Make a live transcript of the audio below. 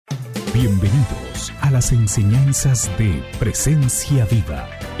Bienvenidos a las enseñanzas de Presencia Viva.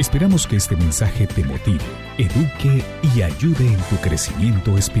 Esperamos que este mensaje te motive, eduque y ayude en tu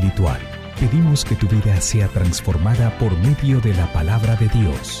crecimiento espiritual. Pedimos que tu vida sea transformada por medio de la palabra de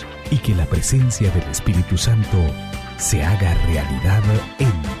Dios y que la presencia del Espíritu Santo se haga realidad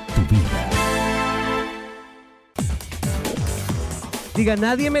en tu vida. Diga,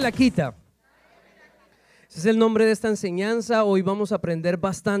 nadie me la quita. Ese es el nombre de esta enseñanza. Hoy vamos a aprender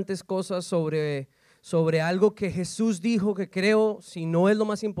bastantes cosas sobre algo que Jesús dijo, que creo, si no es lo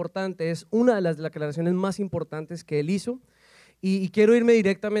más importante, es una de las declaraciones más importantes que Él hizo. Y quiero irme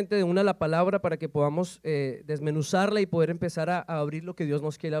directamente de una a la palabra para que podamos desmenuzarla y poder empezar a abrir lo que Dios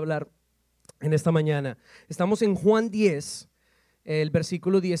nos quiere hablar en esta mañana. Estamos en Juan 10, el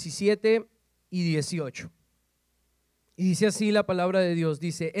versículo 17 y 18. Y dice así la palabra de Dios,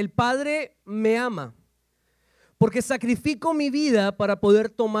 dice: el Padre me ama, porque sacrifico mi vida para poder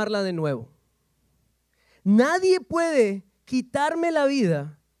tomarla de nuevo. Nadie puede quitarme la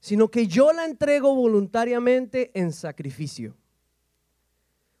vida, sino que yo la entrego voluntariamente en sacrificio.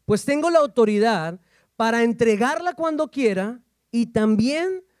 Pues tengo la autoridad para entregarla cuando quiera y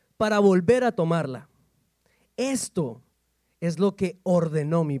también para volver a tomarla. Esto es lo que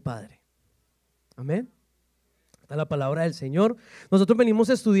ordenó mi Padre. Amén. Está la palabra del Señor. Nosotros venimos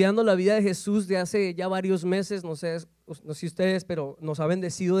estudiando la vida de Jesús de hace ya varios meses. No sé si ustedes, pero nos ha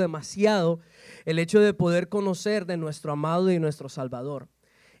bendecido demasiado el hecho de poder conocer de nuestro amado y nuestro Salvador.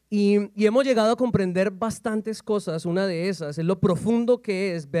 Y hemos llegado a comprender bastantes cosas. Una de esas es lo profundo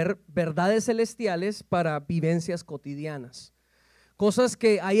que es ver verdades celestiales para vivencias cotidianas. Cosas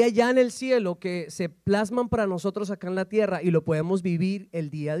que hay allá en el cielo que se plasman para nosotros acá en la tierra y lo podemos vivir el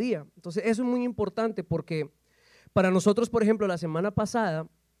día a día. Entonces eso es muy importante porque para nosotros, por ejemplo, la semana pasada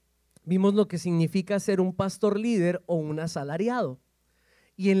vimos lo que significa ser un pastor líder o un asalariado.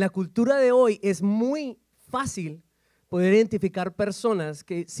 Y en la cultura de hoy es muy fácil poder identificar personas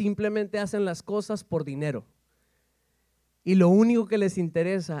que simplemente hacen las cosas por dinero. Y lo único que les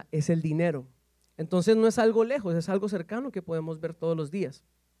interesa es el dinero. Entonces no es algo lejos, es algo cercano que podemos ver todos los días.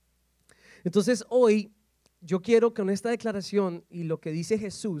 Entonces hoy yo quiero que con esta declaración y lo que dice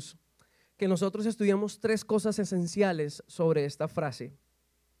Jesús, que nosotros estudiamos tres cosas esenciales sobre esta frase.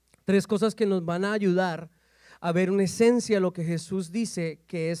 Tres cosas que nos van a ayudar a ver en esencia lo que Jesús dice,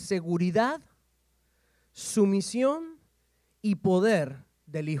 que es seguridad, sumisión y poder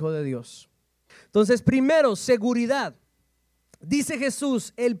del Hijo de Dios. Entonces, primero, seguridad. Dice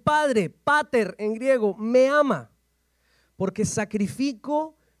Jesús, el Padre, pater en griego, me ama porque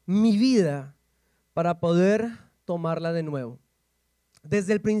sacrifico mi vida para poder tomarla de nuevo.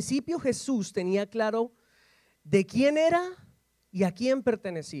 Desde el principio Jesús tenía claro de quién era y a quién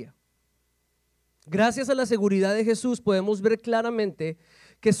pertenecía. Gracias a la seguridad de Jesús podemos ver claramente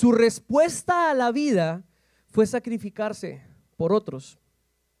que su respuesta a la vida fue sacrificarse por otros.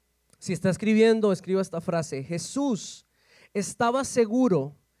 Si está escribiendo, escriba esta frase: Jesús estaba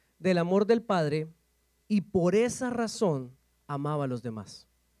seguro del amor del Padre y por esa razón amaba a los demás.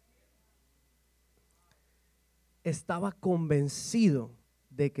 Estaba convencido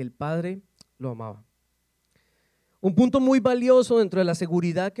de que el Padre lo amaba. Un punto muy valioso dentro de la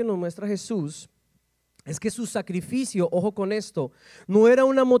seguridad que nos muestra Jesús es que su sacrificio, ojo con esto, no era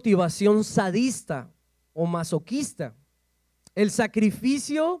una motivación sadista o masoquista. Él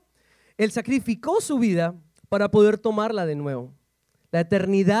sacrificó su vida para poder tomarla de nuevo. La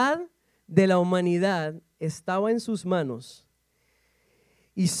eternidad de la humanidad estaba en sus manos.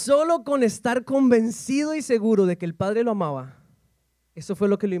 Y solo con estar convencido y seguro de que el Padre lo amaba, eso fue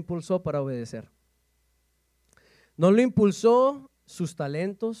lo que lo impulsó para obedecer. No lo impulsó sus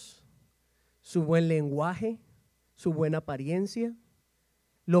talentos, su buen lenguaje, su buena apariencia.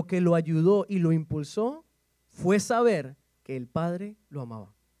 Lo que lo ayudó y lo impulsó fue saber que el Padre lo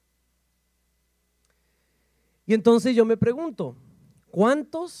amaba. Y entonces yo me pregunto,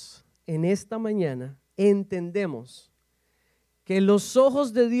 ¿cuántos en esta mañana entendemos que los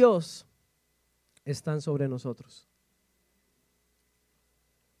ojos de Dios están sobre nosotros?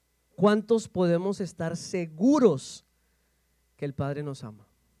 ¿Cuántos podemos estar seguros que el Padre nos ama?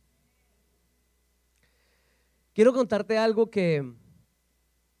 Quiero contarte algo que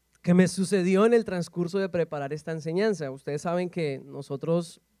me sucedió en el transcurso de preparar esta enseñanza. Ustedes saben que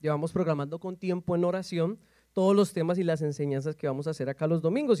nosotros llevamos programando con tiempo en oración todos los temas y las enseñanzas que vamos a hacer acá los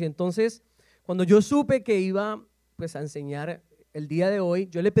domingos. Y entonces, cuando yo supe que iba pues a enseñar el día de hoy,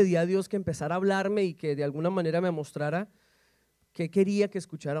 yo le pedí a Dios que empezara a hablarme y que de alguna manera me mostrara qué quería que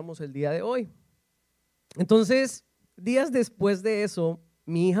escucháramos el día de hoy. Entonces, días después de eso,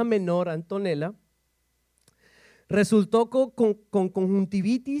 mi hija menor, Antonella, resultó con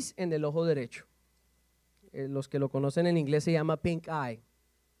conjuntivitis en el ojo derecho. Los que lo conocen en inglés se llama pink eye.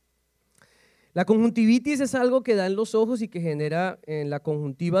 La conjuntivitis es algo que da en los ojos y que genera en la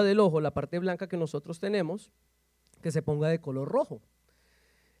conjuntiva del ojo, la parte blanca que nosotros tenemos, que se ponga de color rojo.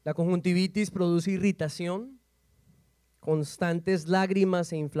 La conjuntivitis produce irritación, constantes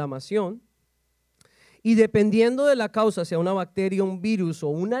lágrimas e inflamación, y dependiendo de la causa, sea una bacteria, un virus o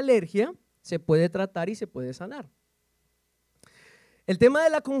una alergia, se puede tratar y se puede sanar. El tema de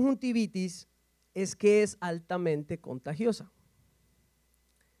la conjuntivitis es que es altamente contagiosa.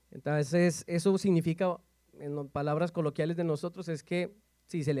 Entonces, eso significa, en palabras coloquiales de nosotros, es que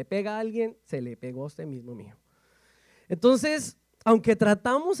si se le pega a alguien, se le pegó a usted mismo, mijo. Entonces, aunque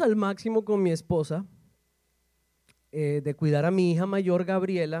tratamos al máximo con mi esposa de cuidar a mi hija mayor,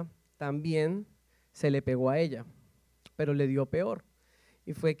 Gabriela, también se le pegó a ella, pero le dio peor.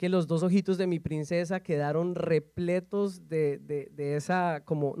 Y fue que los dos ojitos de mi princesa quedaron repletos de esa,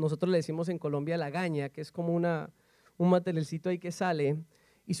 como nosotros le decimos en Colombia, lagaña, que es como un materialcito ahí que sale,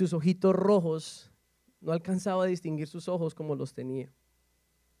 y sus ojitos rojos, no alcanzaba a distinguir sus ojos como los tenía.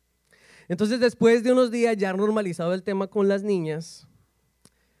 Entonces, después de unos días ya normalizado el tema con las niñas,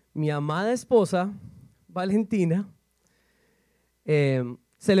 mi amada esposa, Valentina,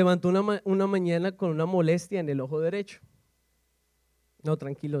 se levantó una mañana con una molestia en el ojo derecho. No,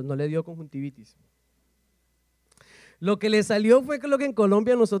 tranquilo, no le dio conjuntivitis. Lo que le salió fue lo que en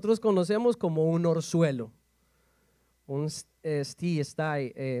Colombia nosotros conocemos como un orzuelo, un stye,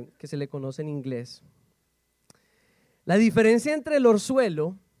 que se le conoce en inglés. La diferencia entre el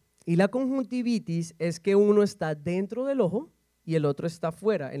orzuelo y la conjuntivitis es que uno está dentro del ojo y el otro está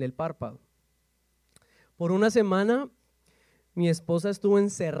fuera, en el párpado. Por una semana, mi esposa estuvo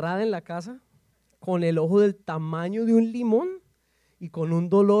encerrada en la casa con el ojo del tamaño de un limón y con un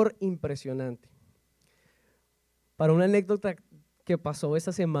dolor impresionante. Para una anécdota que pasó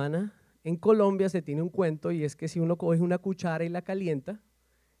esa semana, en Colombia se tiene un cuento y es que si uno coge una cuchara y la calienta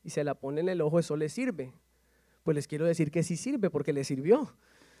y se la pone en el ojo, eso le sirve. Pues les quiero decir que sí sirve porque le sirvió.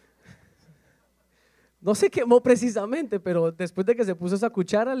 No se quemó precisamente, pero después de que se puso esa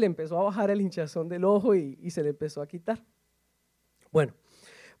cuchara le empezó a bajar el hinchazón del ojo y se le empezó a quitar. Bueno,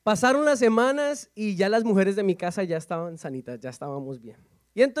 pasaron las semanas y ya las mujeres de mi casa ya estaban sanitas, ya estábamos bien.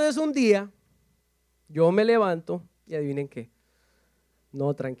 Y entonces un día yo me levanto y adivinen qué.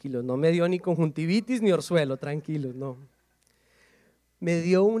 No, tranquilos, no me dio ni conjuntivitis ni orzuelo, tranquilos, no. Me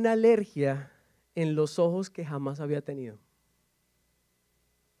dio una alergia en los ojos que jamás había tenido.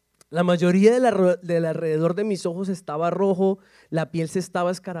 La mayoría del alrededor de mis ojos estaba rojo, la piel se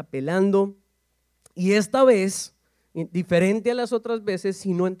estaba escarapelando y esta vez, diferente a las otras veces,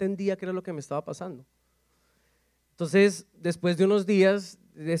 sí no entendía qué era lo que me estaba pasando. Entonces, después de unos días,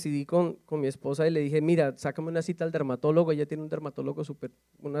 decidí con mi esposa y le dije, mira, sácame una cita al dermatólogo. Ella tiene un dermatólogo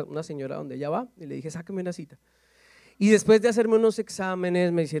una señora donde ella va, y le dije, sácame una cita. Y después de hacerme unos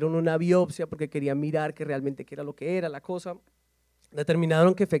exámenes, me hicieron una biopsia porque quería mirar que realmente qué era lo que era la cosa.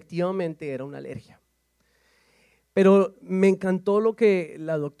 Determinaron que efectivamente era una alergia. Pero me encantó lo que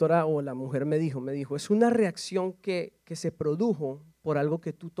la doctora o la mujer me dijo, es una reacción que se produjo por algo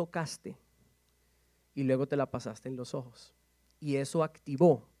que tú tocaste y luego te la pasaste en los ojos y eso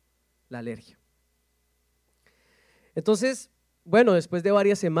activó la alergia. Entonces, bueno, después de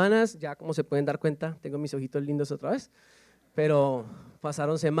varias semanas, ya como se pueden dar cuenta, tengo mis ojitos lindos otra vez, pero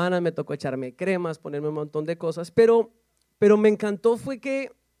pasaron semanas, me tocó echarme cremas, ponerme un montón de cosas, pero me encantó fue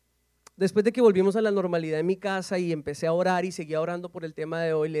que después de que volvimos a la normalidad en mi casa y empecé a orar y seguía orando por el tema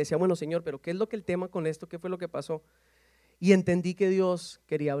de hoy, le decía, bueno, Señor, pero ¿qué es lo que el tema con esto? ¿Qué fue lo que pasó? Y entendí que Dios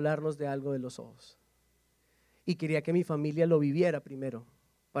quería hablarnos de algo de los ojos y quería que mi familia lo viviera primero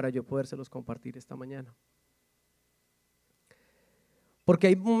para yo podérselos compartir esta mañana. Porque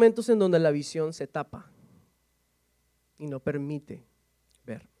hay momentos en donde la visión se tapa y no permite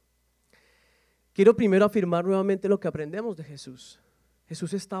ver. Quiero primero afirmar nuevamente lo que aprendemos de Jesús.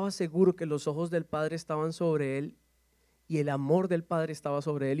 Jesús estaba seguro que los ojos del Padre estaban sobre él y el amor del Padre estaba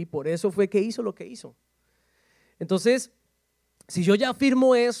sobre él y por eso fue que hizo lo que hizo. Entonces, si yo ya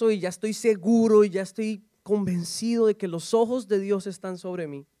afirmo eso y ya estoy seguro y ya estoy convencido de que los ojos de Dios están sobre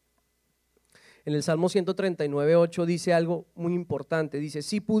mí, en el Salmo 139:8 dice algo muy importante, dice,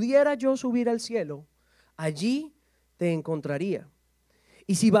 si pudiera yo subir al cielo, allí te encontraría.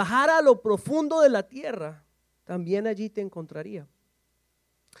 Y si bajara a lo profundo de la tierra, también allí te encontraría.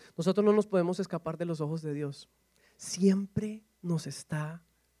 Nosotros no nos podemos escapar de los ojos de Dios. Siempre nos está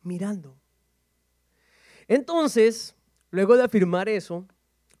mirando. Entonces, luego de afirmar eso,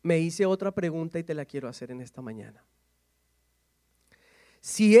 me hice otra pregunta y te la quiero hacer en esta mañana.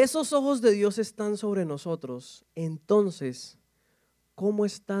 Si esos ojos de Dios están sobre nosotros, entonces, ¿cómo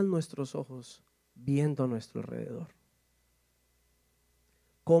están nuestros ojos viendo a nuestro alrededor?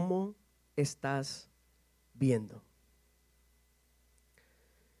 ¿Cómo estás viendo?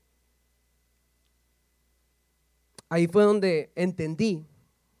 Ahí fue donde entendí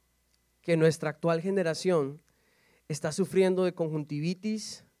que nuestra actual generación está sufriendo de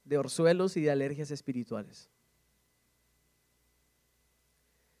conjuntivitis, de orzuelos y de alergias espirituales.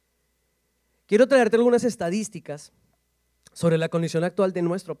 Quiero traerte algunas estadísticas sobre la condición actual de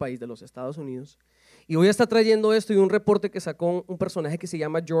nuestro país, de los Estados Unidos. Y voy a estar trayendo esto y un reporte que sacó un personaje que se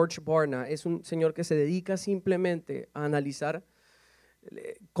llama George Barna. Es un señor que se dedica simplemente a analizar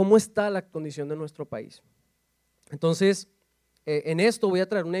cómo está la condición de nuestro país. Entonces, en esto voy a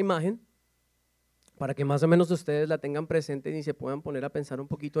traer una imagen para que más o menos ustedes la tengan presente y se puedan poner a pensar un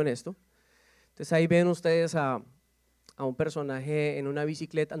poquito en esto. Entonces ahí ven ustedes a un personaje en una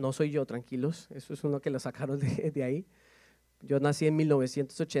bicicleta. No soy yo, tranquilos, eso es uno que lo sacaron de ahí. Yo nací en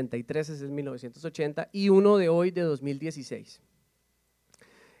 1983, ese es 1980, y uno de hoy de 2016.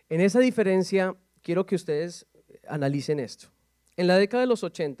 En esa diferencia, quiero que ustedes analicen esto. En la década de los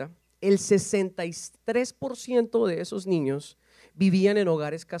 80, el 63% de esos niños vivían en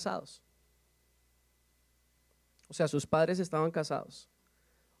hogares casados. O sea, sus padres estaban casados.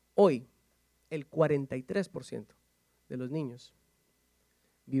 Hoy, el 43% de los niños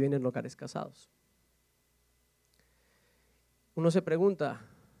viven en hogares casados. Uno se pregunta,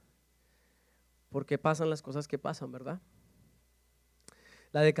 ¿por qué pasan las cosas que pasan, verdad?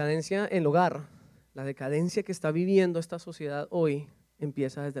 La decadencia en el hogar, la decadencia que está viviendo esta sociedad hoy,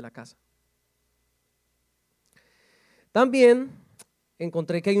 empieza desde la casa. También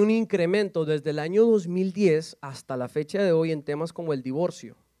encontré que hay un incremento desde el año 2010 hasta la fecha de hoy en temas como el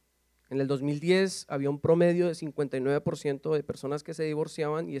divorcio. En el 2010 había un promedio de 59% de personas que se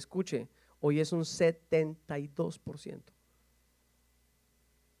divorciaban y escuche, hoy es un 72%.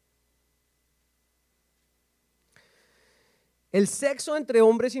 El sexo entre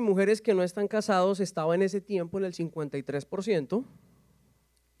hombres y mujeres que no están casados estaba en ese tiempo en el 53%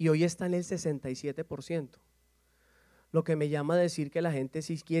 y hoy está en el 67%. Lo que me llama a decir que la gente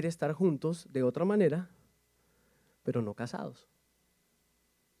sí quiere estar juntos de otra manera, pero no casados.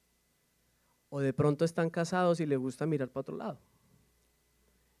 O de pronto están casados y les gusta mirar para otro lado.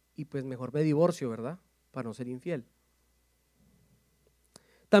 Y pues mejor me divorcio, ¿verdad? Para no ser infiel.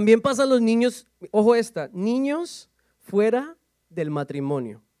 También pasan los niños, ojo esta, niños fuera del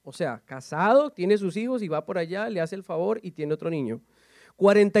matrimonio. O sea, casado, tiene sus hijos y va por allá, le hace el favor y tiene otro niño.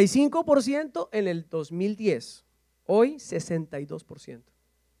 45% en el 2010. Hoy 62%.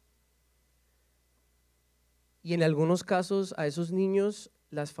 Y en algunos casos a esos niños,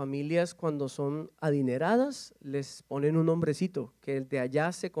 las familias cuando son adineradas les ponen un nombrecito que el de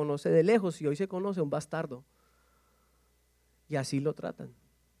allá se conoce de lejos y hoy se conoce un bastardo. Y así lo tratan.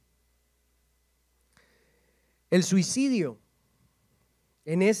 El suicidio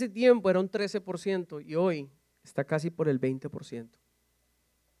en ese tiempo era un 13% y hoy está casi por el 20%.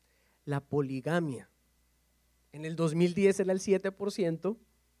 La poligamia. En el 2010 era el 7%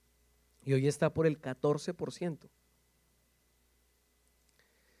 y hoy está por el 14%.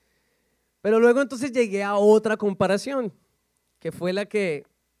 Pero luego entonces llegué a otra comparación, que fue la que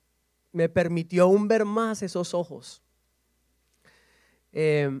me permitió aún ver más esos ojos.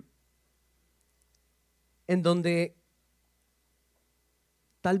 En donde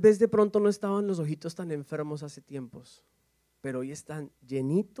tal vez de pronto no estaban los ojitos tan enfermos hace tiempos, pero hoy están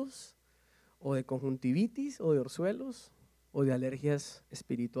llenitos o de conjuntivitis, o de orzuelos, o de alergias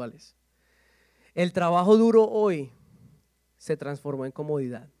espirituales. El trabajo duro hoy se transformó en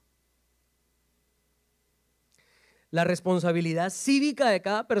comodidad. La responsabilidad cívica de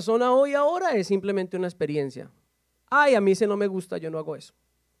cada persona hoy ahora es simplemente una experiencia. Ay, a mí ese no me gusta, yo no hago eso.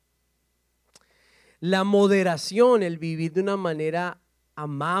 La moderación, el vivir de una manera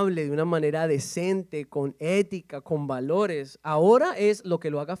amable, de una manera decente, con ética, con valores, ahora es lo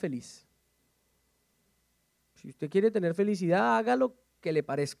que lo haga feliz. Si usted quiere tener felicidad, haga lo que le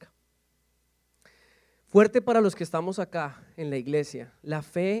parezca. Fuerte para los que estamos acá en la iglesia, la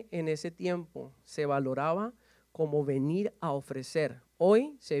fe en ese tiempo se valoraba como venir a ofrecer.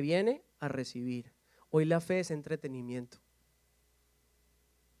 Hoy se viene a recibir. Hoy la fe es entretenimiento.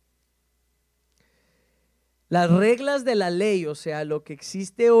 Las reglas de la ley, o sea, lo que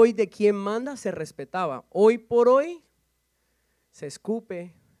existe hoy de quién manda, se respetaba. Hoy por hoy se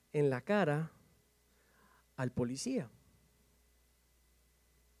escupe en la cara al policía.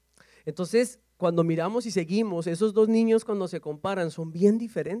 Entonces, cuando miramos y seguimos, esos dos niños cuando se comparan son bien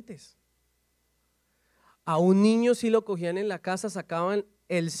diferentes. A un niño si lo cogían en la casa, sacaban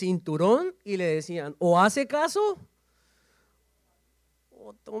el cinturón y le decían, o hace caso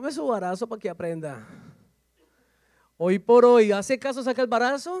o tome su barazo para que aprenda. Hoy por hoy, ¿hace caso, saca el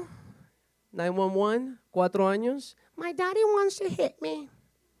barazo? 911, 4 años. My daddy wants to hit me.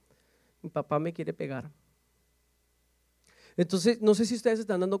 Mi papá me quiere pegar. Entonces, no sé si ustedes se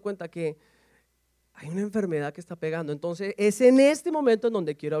están dando cuenta que hay una enfermedad que está pegando. Entonces, es en este momento en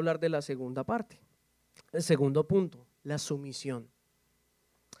donde quiero hablar de la segunda parte. El segundo punto, la sumisión.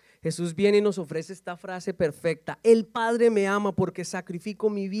 Jesús viene y nos ofrece esta frase perfecta: el Padre me ama porque sacrifico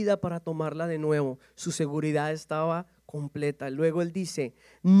mi vida para tomarla de nuevo. Su seguridad estaba completa. Luego Él dice,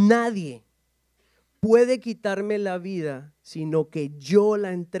 nadie puede quitarme la vida, sino que yo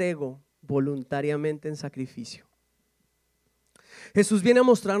la entrego voluntariamente en sacrificio. Jesús viene a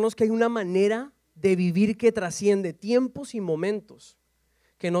mostrarnos que hay una manera de vivir que trasciende tiempos y momentos,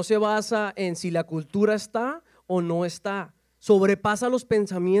 que no se basa en si la cultura está o no está, sobrepasa los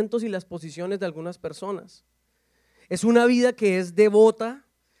pensamientos y las posiciones de algunas personas. Es una vida que es devota,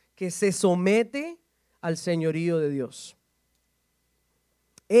 que se somete al señorío de Dios.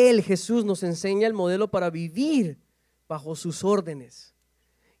 Él, Jesús, nos enseña el modelo para vivir bajo sus órdenes.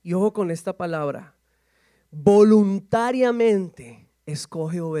 Y ojo con esta palabra: voluntariamente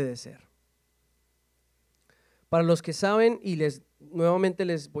escoge obedecer. Para los que saben, y nuevamente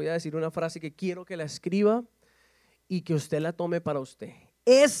les voy a decir una frase que quiero que la escriba y que usted la tome para usted.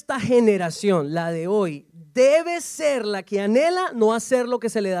 Esta generación, la de hoy, debe ser la que anhela no hacer lo que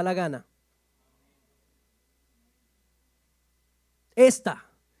se le da la gana.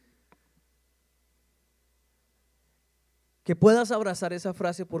 Que puedas abrazar esa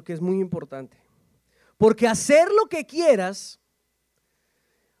frase porque es muy importante. Porque hacer lo que quieras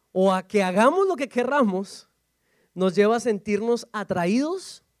o a que hagamos lo que querramos nos lleva a sentirnos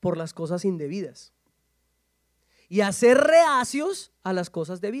atraídos por las cosas indebidas y a ser reacios a las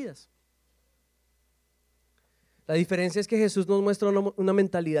cosas debidas. La diferencia es que Jesús nos muestra una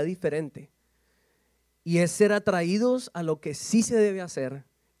mentalidad diferente, y es ser atraídos a lo que sí se debe hacer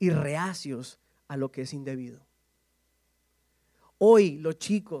y reacios a lo que es indebido. Hoy los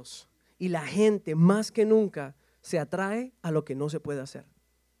chicos y la gente más que nunca se atrae a lo que no se puede hacer,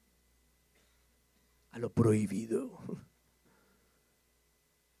 a lo prohibido,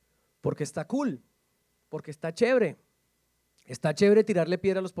 porque está cool, porque está chévere tirarle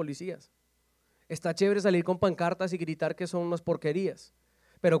piedra a los policías, está chévere salir con pancartas y gritar que son unas porquerías,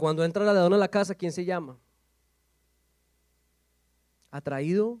 pero cuando entra la ladrona a la casa, ¿quién se llama?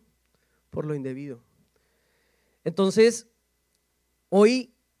 Atraído por lo indebido. Entonces,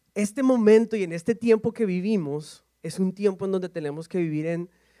 hoy, este momento y en este tiempo que vivimos es un tiempo en donde tenemos que vivir en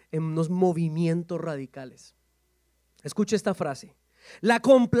unos movimientos radicales. Escuche esta frase: la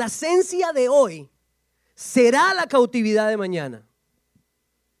complacencia de hoy será la cautividad de mañana.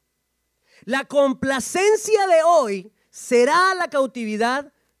 La complacencia de hoy será la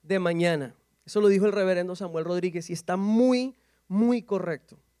cautividad de mañana. Eso lo dijo el reverendo Samuel Rodríguez y está muy, muy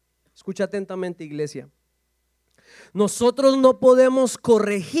correcto. Escucha atentamente, iglesia. Nosotros no podemos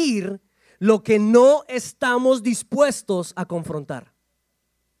corregir lo que no estamos dispuestos a confrontar.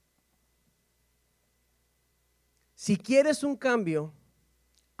 Si quieres un cambio,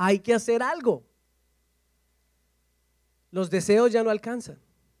 hay que hacer algo. Los deseos ya no alcanzan.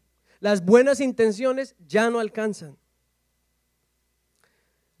 Las buenas intenciones ya no alcanzan.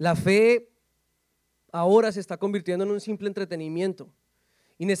 La fe ahora se está convirtiendo en un simple entretenimiento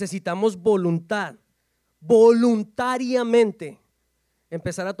y necesitamos voluntariamente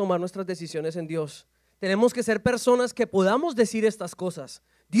empezar a tomar nuestras decisiones en Dios. Tenemos que ser personas que podamos decir estas cosas: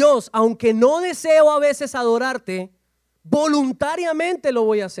 Dios, aunque no deseo a veces adorarte, voluntariamente lo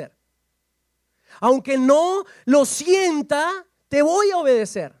voy a hacer. Aunque no lo sienta, te voy a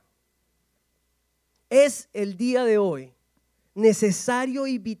obedecer. Es el día de hoy necesario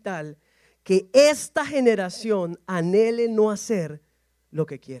y vital que esta generación anhele no hacer lo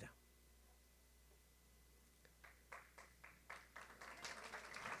que quiera.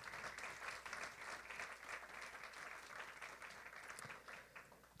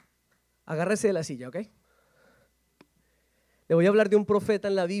 Agárrese de la silla, ¿ok? Le voy a hablar de un profeta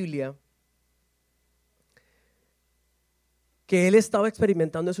en la Biblia que él estaba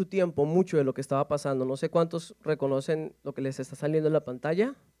experimentando en su tiempo mucho de lo que estaba pasando. No sé cuántos reconocen lo que les está saliendo en la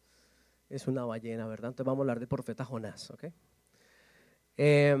pantalla. Es una ballena, ¿verdad? Entonces vamos a hablar del profeta Jonás, ¿ok?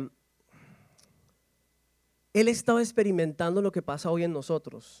 Él estaba experimentando lo que pasa hoy en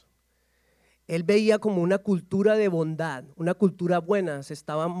nosotros. Él veía como una cultura de bondad, una cultura buena, se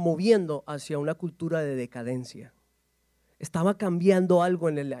estaba moviendo hacia una cultura de decadencia. Estaba cambiando algo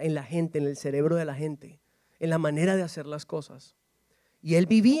en la gente, en el cerebro de la gente. en la manera de hacer las cosas. Y él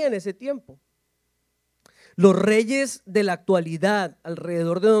vivía en ese tiempo. Los reyes de la actualidad,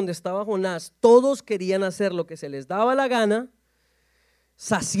 alrededor de donde estaba Jonás, todos querían hacer lo que se les daba la gana,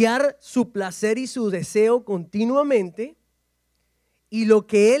 saciar su placer y su deseo continuamente, y lo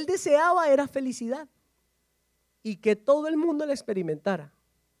que él deseaba era felicidad y que todo el mundo la experimentara.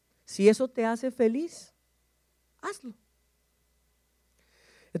 Si eso te hace feliz, hazlo.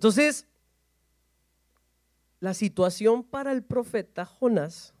 Entonces, la situación para el profeta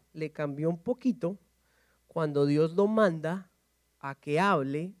Jonás le cambió un poquito cuando Dios lo manda a que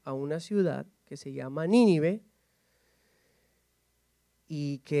hable a una ciudad que se llama Nínive,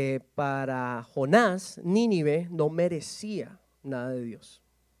 y que para Jonás, Nínive no merecía nada de Dios.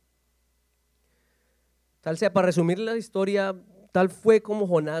 Tal sea, para resumir la historia, tal fue como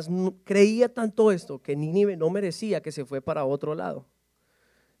Jonás creía tanto esto, que Nínive no merecía, que se fue para otro lado.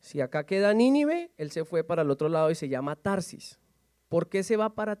 Si acá queda Nínive, él se fue para el otro lado y se llama Tarsis. ¿Por qué se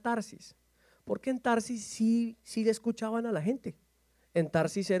va para Tarsis? Porque en Tarsis sí le escuchaban a la gente. En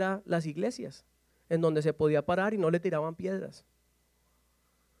Tarsis eran las iglesias, en donde se podía parar y no le tiraban piedras.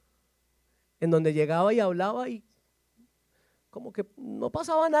 En donde llegaba y hablaba y como que no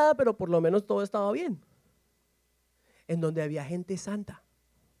pasaba nada, pero por lo menos todo estaba bien. En donde había gente santa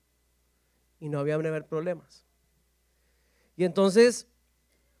y no había problemas. Y entonces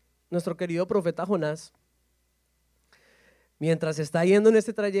nuestro querido profeta Jonás, mientras está yendo en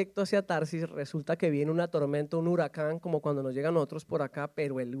este trayecto hacia Tarsis, resulta que viene una tormenta, un huracán, como cuando nos llegan otros por acá,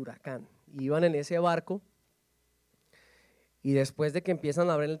 pero el huracán. Iban en ese barco. Y después de que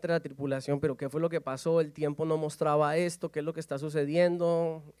empiezan a ver entre la tripulación, pero ¿qué fue lo que pasó? El tiempo no mostraba esto, ¿qué es lo que está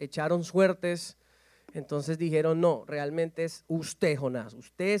sucediendo? Echaron suertes, entonces dijeron, no, realmente es usted, Jonás,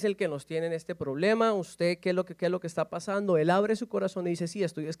 usted es el que nos tiene en este problema, usted, ¿qué es lo que está pasando? Él abre su corazón y dice, sí,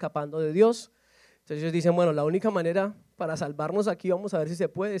 estoy escapando de Dios. Entonces ellos dicen, bueno, la única manera para salvarnos aquí, vamos a ver si se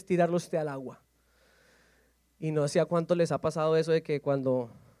puede, es tirarlo usted al agua. Y no sé a cuánto les ha pasado eso de que cuando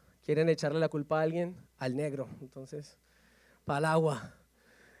quieren echarle la culpa a alguien, al negro, entonces para el agua.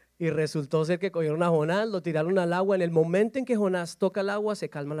 Y resultó ser que cogieron a Jonás, lo tiraron al agua. En el momento en que Jonás toca el agua, se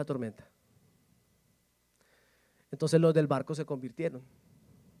calma la tormenta. Entonces los del barco se convirtieron.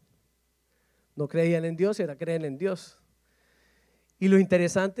 No creían en Dios, ahora creen en Dios. Y lo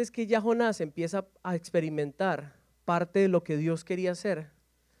interesante es que ya Jonás empieza a experimentar parte de lo que Dios quería hacer,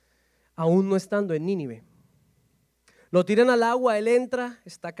 aún no estando en Nínive. Lo tiran al agua, él entra,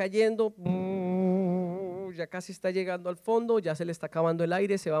 está cayendo, ya casi está llegando al fondo, ya se le está acabando el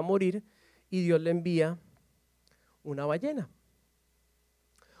aire, se va a morir, y Dios le envía una ballena.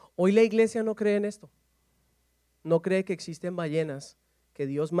 Hoy la iglesia no cree en esto, no cree que existen ballenas que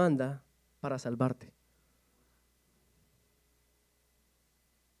Dios manda para salvarte.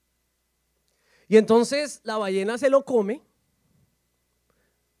 Y entonces la ballena se lo come,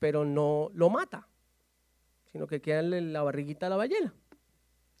 pero no lo mata, sino que queda en la barriguita de la ballena.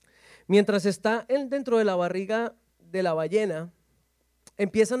 Mientras está dentro de la barriga de la ballena,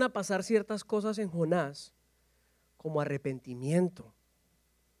 empiezan a pasar ciertas cosas en Jonás, como arrepentimiento.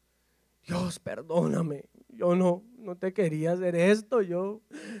 Dios, perdóname, yo no te quería hacer esto, yo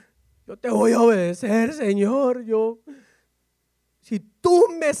te voy a obedecer, Señor, si tú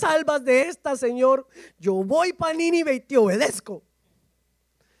me salvas de esta, Señor, yo voy para Nínive y te obedezco.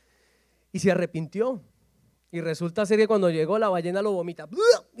 Y se arrepintió. Y resulta ser que cuando llegó la ballena lo vomita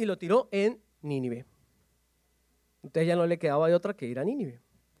y lo tiró en Nínive. Entonces ya no le quedaba de otra que ir a Nínive.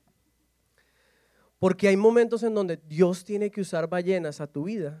 Porque hay momentos en donde Dios tiene que usar ballenas a tu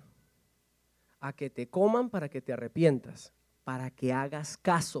vida, a que te coman para que te arrepientas, para que hagas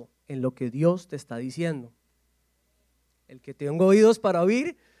caso en lo que Dios te está diciendo. El que tenga oídos para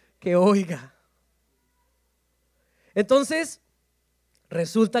oír, que oiga. Entonces,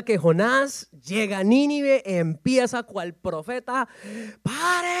 resulta que Jonás llega a Nínive, empieza cual profeta,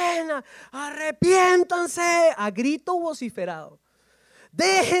 paren, arrepiéntanse, a grito vociferado.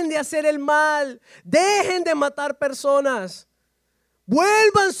 Dejen de hacer el mal, dejen de matar personas,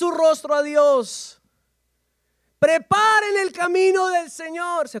 vuelvan su rostro a Dios, preparen el camino del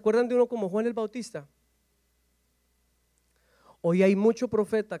Señor. ¿Se acuerdan de uno como Juan el Bautista? Hoy hay mucho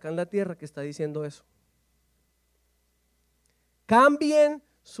profeta acá en la tierra que está diciendo eso. Cambien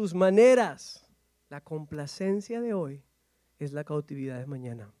sus maneras. La complacencia de hoy es la cautividad de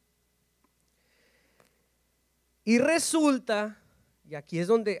mañana. Y resulta, y aquí es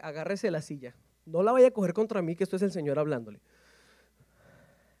donde agárrese la silla, no la vaya a coger contra mí, que esto es el Señor hablándole,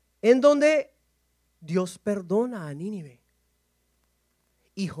 en donde Dios perdona a Nínive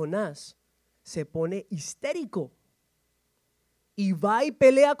y Jonás se pone histérico y va y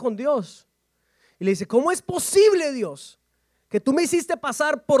pelea con Dios. Y le dice, ¿cómo es posible, Dios, que tú me hiciste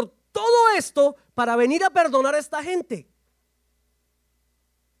pasar por todo esto para venir a perdonar a esta gente?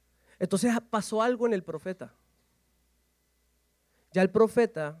 Entonces pasó algo en el profeta. Ya el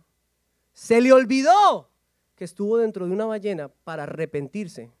profeta se le olvidó que estuvo dentro de una ballena para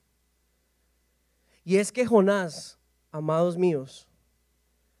arrepentirse. Y es que Jonás, amados míos,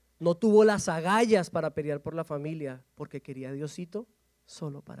 no tuvo las agallas para pelear por la familia porque quería a Diosito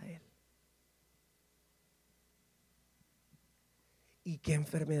solo para él. Y qué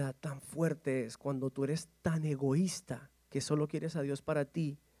enfermedad tan fuerte es cuando tú eres tan egoísta que solo quieres a Dios para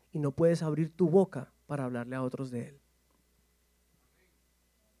ti y no puedes abrir tu boca para hablarle a otros de Él.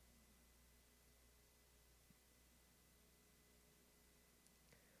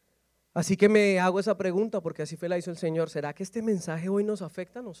 Así que me hago esa pregunta porque así fue la hizo el Señor. ¿Será que este mensaje hoy nos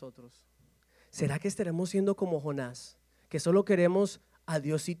afecta a nosotros? ¿Será que estaremos siendo como Jonás, que solo queremos a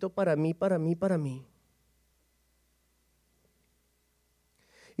Diosito para mí, para mí, para mí?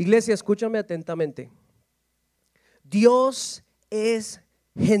 Iglesia, escúchame atentamente. Dios es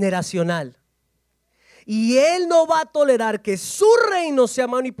generacional y Él no va a tolerar que su reino sea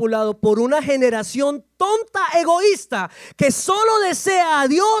manipulado por una generación tonta, egoísta, que solo desea a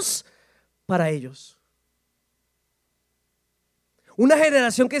Dios para ellos. Una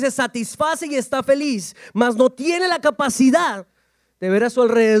generación que se satisface y está feliz, mas no tiene la capacidad de ver a su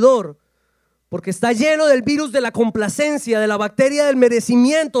alrededor, porque está lleno del virus de la complacencia, de la bacteria del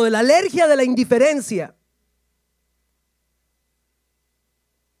merecimiento, de la alergia, de la indiferencia.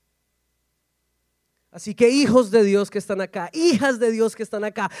 Así que hijos de Dios que están acá, hijas de Dios que están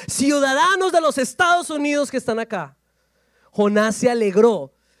acá, ciudadanos de los Estados Unidos que están acá, Jonás se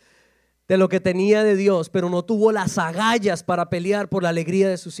alegró de lo que tenía de Dios, pero no tuvo las agallas para pelear por la alegría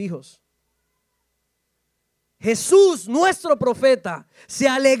de sus hijos. Jesús, nuestro profeta, se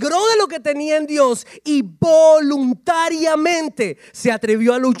alegró de lo que tenía en Dios y voluntariamente se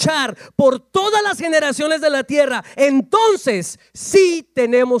atrevió a luchar por todas las generaciones de la tierra. Entonces, sí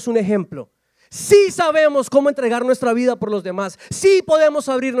tenemos un ejemplo. Sí sabemos cómo entregar nuestra vida por los demás. Sí podemos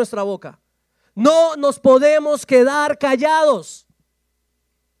abrir nuestra boca. No nos podemos quedar callados.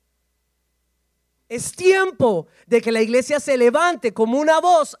 Es tiempo de que la iglesia se levante como una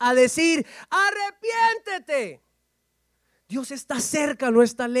voz a decir: arrepiéntete. Dios está cerca, no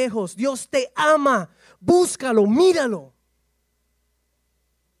está lejos. Dios te ama. Búscalo, míralo.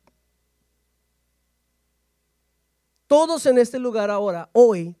 Todos en este lugar ahora,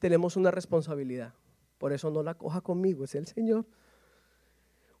 hoy, tenemos una responsabilidad. Por eso no la coja conmigo, es el Señor.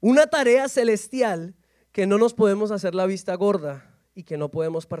 Una tarea celestial que no nos podemos hacer la vista gorda y que no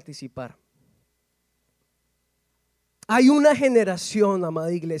podemos participar. Hay una generación,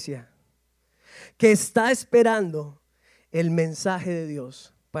 amada iglesia, que está esperando el mensaje de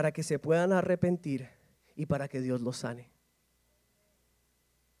Dios para que se puedan arrepentir y para que Dios los sane.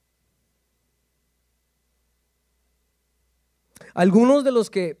 Algunos de los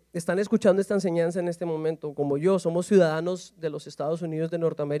que están escuchando esta enseñanza en este momento, como yo, somos ciudadanos de los Estados Unidos de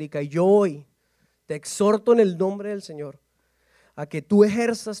Norteamérica, y yo hoy te exhorto en el nombre del Señor a que tú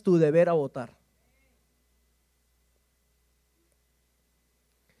ejerzas tu deber a votar.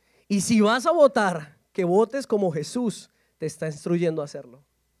 Y si vas a votar, que votes como Jesús te está instruyendo a hacerlo.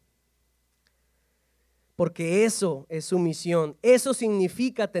 Porque eso es su misión. Eso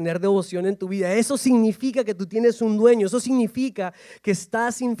significa tener devoción en tu vida. Eso significa que tú tienes un dueño. Eso significa que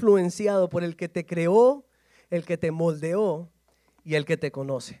estás influenciado por el que te creó, el que te moldeó y el que te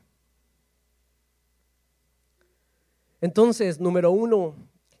conoce. Entonces, número 1,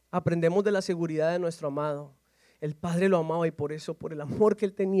 aprendemos de la seguridad de nuestro amado. El Padre lo amaba y por eso, por el amor que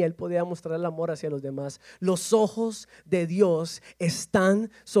Él tenía, Él podía mostrar el amor hacia los demás. Los ojos de Dios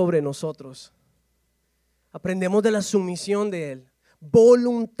están sobre nosotros. Aprendemos de la sumisión de Él.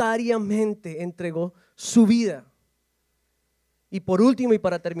 Voluntariamente entregó su vida. Y por último y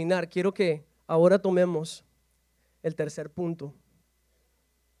para terminar, quiero que ahora tomemos el tercer punto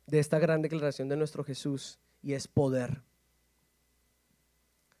de esta gran declaración de nuestro Jesús, y es poder.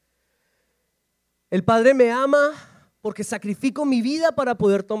 El Padre me ama porque sacrifico mi vida para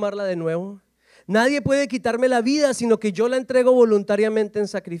poder tomarla de nuevo. Nadie puede quitarme la vida, sino que yo la entrego voluntariamente en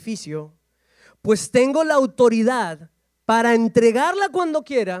sacrificio, pues tengo la autoridad para entregarla cuando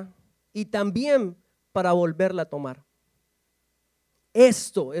quiera y también para volverla a tomar.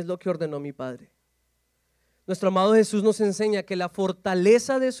 Esto es lo que ordenó mi Padre. Nuestro amado Jesús nos enseña que la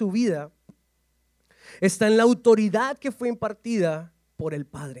fortaleza de su vida está en la autoridad que fue impartida por el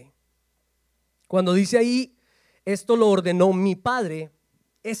Padre. Cuando dice ahí, esto lo ordenó mi Padre,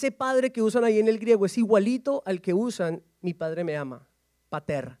 ese Padre que usan ahí en el griego es igualito al que usan mi Padre me ama,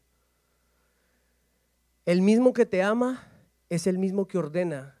 pater. El mismo que te ama es el mismo que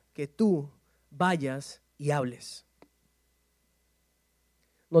ordena que tú vayas y hables.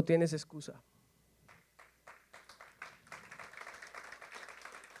 No tienes excusa.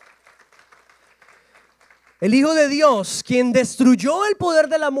 El Hijo de Dios, quien destruyó el poder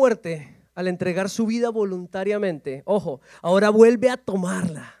de la muerte al entregar su vida voluntariamente, ojo, ahora vuelve a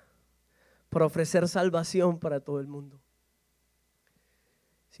tomarla para ofrecer salvación para todo el mundo.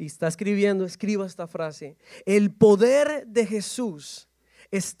 Si está escribiendo, escriba esta frase: el poder de Jesús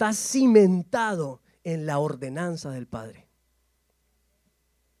está cimentado en la ordenanza del Padre.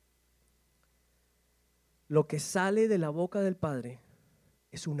 Lo que sale de la boca del Padre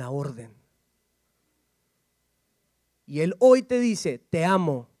es una orden. Y Él hoy te dice: te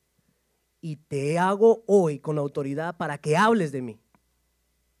amo y te hago hoy con autoridad para que hables de mí.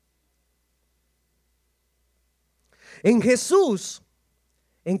 En Jesús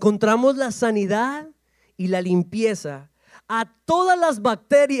encontramos la sanidad y la limpieza a todas las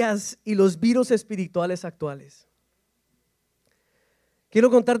bacterias y los virus espirituales actuales. Quiero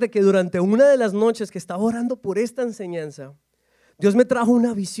contarte que durante una de las noches que estaba orando por esta enseñanza, Dios me trajo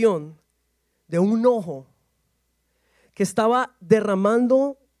una visión de un ojo que estaba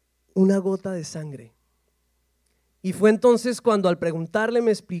derramando una gota de sangre. Y fue entonces cuando al preguntarle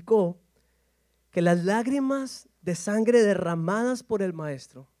me explicó que las lágrimas de sangre derramadas por el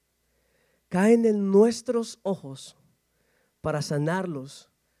Maestro caen en nuestros ojos para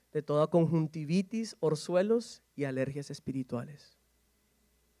sanarlos de toda conjuntivitis, orzuelos y alergias espirituales.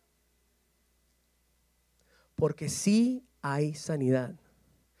 Porque sí hay sanidad,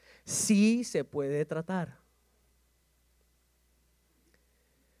 sí se puede tratar.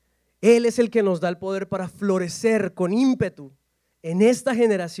 Él es el que nos da el poder para florecer con ímpetu en esta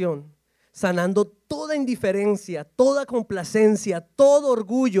generación, sanando toda indiferencia, toda complacencia, todo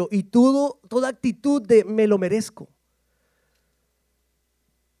orgullo y toda actitud de me lo merezco.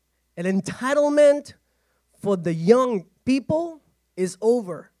 El entitlement for the young people is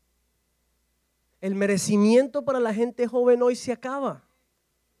over. El merecimiento para la gente joven hoy se acaba.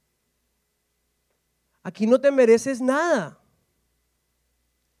 Aquí no te mereces nada.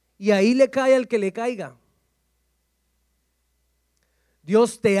 Y ahí le cae al que le caiga.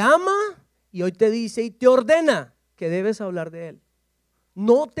 Dios te ama y hoy te dice y te ordena que debes hablar de Él.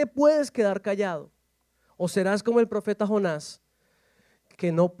 No te puedes quedar callado. O serás como el profeta Jonás,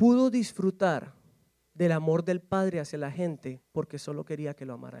 que no pudo disfrutar del amor del Padre hacia la gente porque solo quería que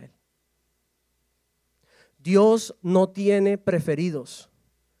lo amara a Él. Dios no tiene preferidos,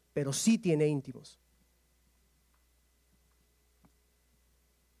 pero sí tiene íntimos.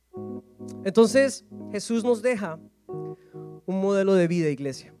 Entonces Jesús nos deja un modelo de vida,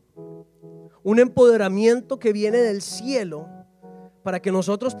 iglesia, un empoderamiento que viene del cielo para que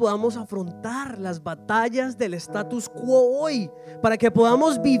nosotros podamos afrontar las batallas del status quo hoy, para que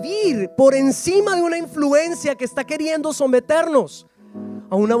podamos vivir por encima de una influencia que está queriendo someternos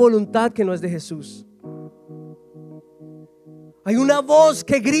a una voluntad que no es de Jesús. Hay una voz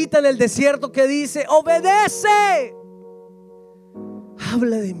que grita en el desierto que dice: obedece,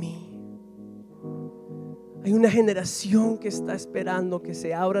 habla de mí. Hay una generación que está esperando que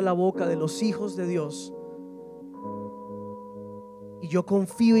se abra la boca de los hijos de Dios. Y yo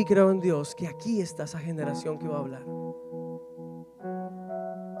confío y creo en Dios que aquí está esa generación que va a hablar.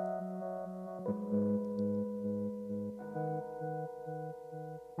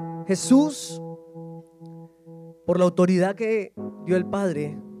 Jesús, por la autoridad que dio el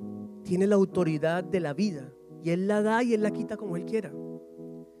Padre, tiene la autoridad de la vida. Y Él la da y Él la quita como Él quiera.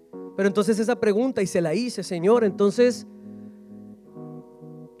 Pero entonces esa pregunta, y se la hice: Señor, entonces,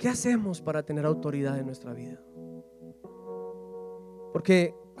 ¿qué hacemos para tener autoridad en nuestra vida?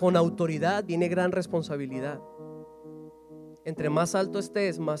 Porque con autoridad viene gran responsabilidad. Entre más alto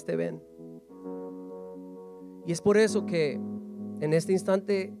estés, más te ven. Y es por eso que en este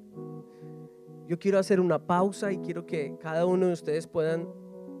instante yo quiero hacer una pausa y quiero que cada uno de ustedes puedan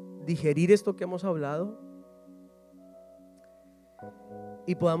digerir esto que hemos hablado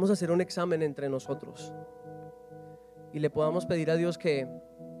y podamos hacer un examen entre nosotros y le podamos pedir a Dios que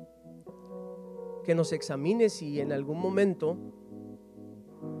nos examine si en algún momento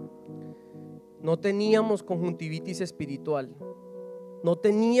no teníamos conjuntivitis espiritual, no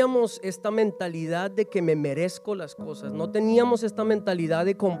teníamos esta mentalidad de que me merezco las cosas, no teníamos esta mentalidad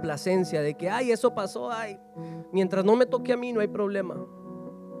de complacencia, de que ay, eso pasó, ay, mientras no me toque a mí no hay problema.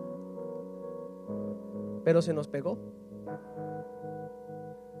 Pero se nos pegó,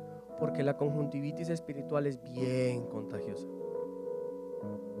 porque la conjuntivitis espiritual es bien contagiosa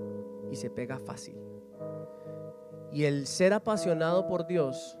y se pega fácil. Y el ser apasionado por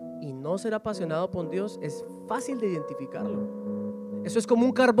Dios y no ser apasionado por Dios es fácil de identificarlo. Eso es como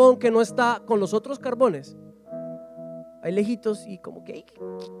un carbón que no está con los otros carbones. Hay lejitos y como que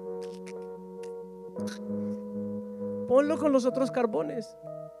ponlo con los otros carbones.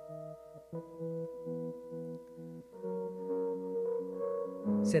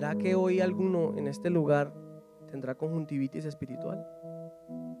 ¿Será que hoy alguno en este lugar tendrá conjuntivitis espiritual?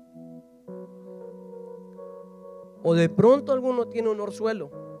 O de pronto alguno tiene un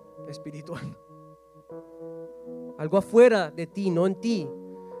orzuelo espiritual. Algo afuera de ti, no en ti.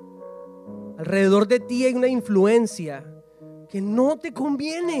 Alrededor de ti hay una influencia que no te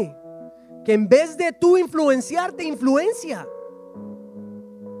conviene, que en vez de tú influenciar, te influencia.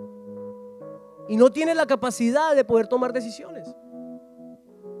 Y no tienes la capacidad de poder tomar decisiones.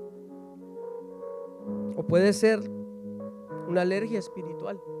 O puede ser una alergia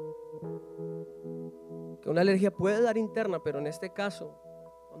espiritual. Que una alergia puede dar interna, pero en este caso,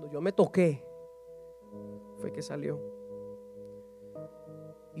 cuando yo me toqué, fue que salió.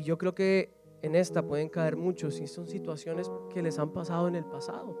 Y yo creo que en esta pueden caer muchos y son situaciones que les han pasado en el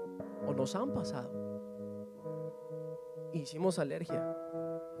pasado o nos han pasado. Hicimos alergia.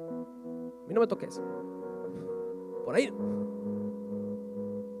 A mí no me toques. Por ahí.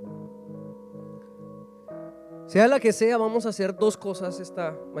 Sea la que sea, vamos a hacer dos cosas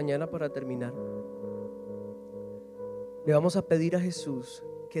esta mañana para terminar. Le vamos a pedir a Jesús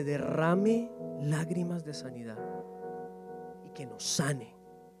que derrame lágrimas de sanidad y que nos sane.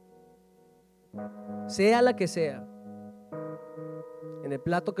 Sea la que sea. En el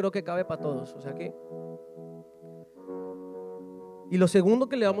plato creo que cabe para todos, o sea que. Y lo segundo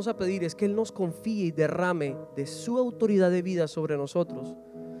que le vamos a pedir es que Él nos confíe y derrame de su autoridad de vida sobre nosotros,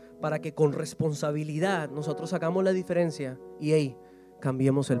 para que con responsabilidad nosotros hagamos la diferencia y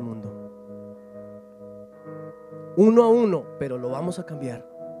cambiemos el mundo. Uno a uno, pero lo vamos a cambiar.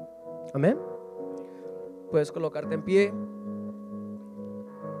 Amén. Puedes colocarte en pie.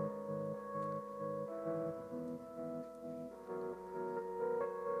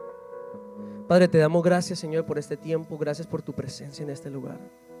 Padre, te damos gracias, Señor, por este tiempo. Gracias por tu presencia en este lugar.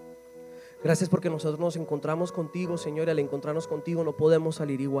 Gracias porque nosotros nos encontramos contigo, Señor, y al encontrarnos contigo no podemos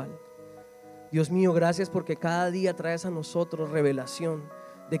salir igual. Dios mío, gracias porque cada día traes a nosotros revelación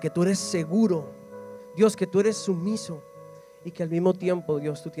de que tú eres seguro, Dios, que tú eres sumiso y que al mismo tiempo,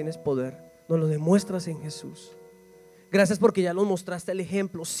 Dios, tú tienes poder. Nos lo demuestras en Jesús. Gracias porque ya nos mostraste el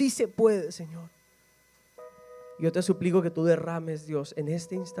ejemplo. Sí se puede, Señor. Yo te suplico que tú derrames, Dios, en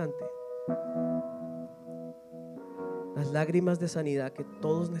este instante las lágrimas de sanidad que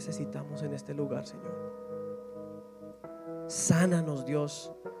todos necesitamos en este lugar, Señor. Sánanos,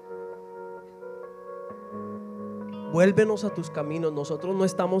 Dios. Vuélvenos a tus caminos. Nosotros no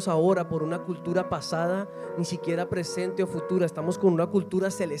estamos ahora por una cultura pasada, ni siquiera presente o futura. Estamos con una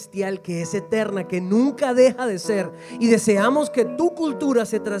cultura celestial que es eterna, que nunca deja de ser. Y deseamos que tu cultura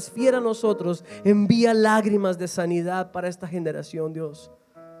se transfiera a nosotros. Envía lágrimas de sanidad para esta generación, Dios.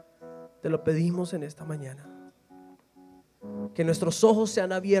 Te lo pedimos en esta mañana. Que nuestros ojos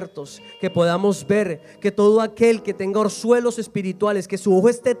sean abiertos, que podamos ver que todo aquel que tenga orzuelos espirituales, que su ojo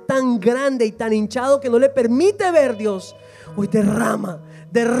esté tan grande y tan hinchado que no le permite ver, Dios, hoy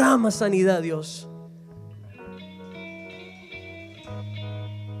derrama sanidad, Dios.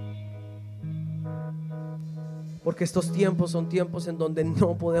 Porque estos tiempos son tiempos en donde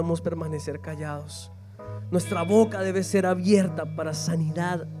no podemos permanecer callados. Nuestra boca debe ser abierta para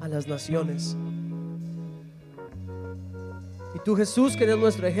sanidad a las naciones. Y tú, Jesús, que eres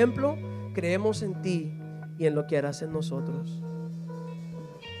nuestro ejemplo, creemos en ti y en lo que harás en nosotros.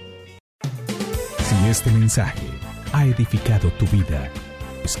 Si este mensaje ha edificado tu vida,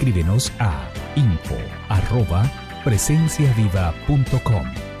 escríbenos a info@presenciaviva.com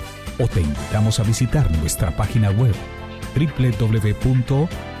o te invitamos a visitar nuestra página web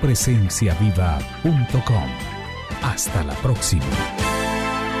www.presenciaviva.com. Hasta la próxima.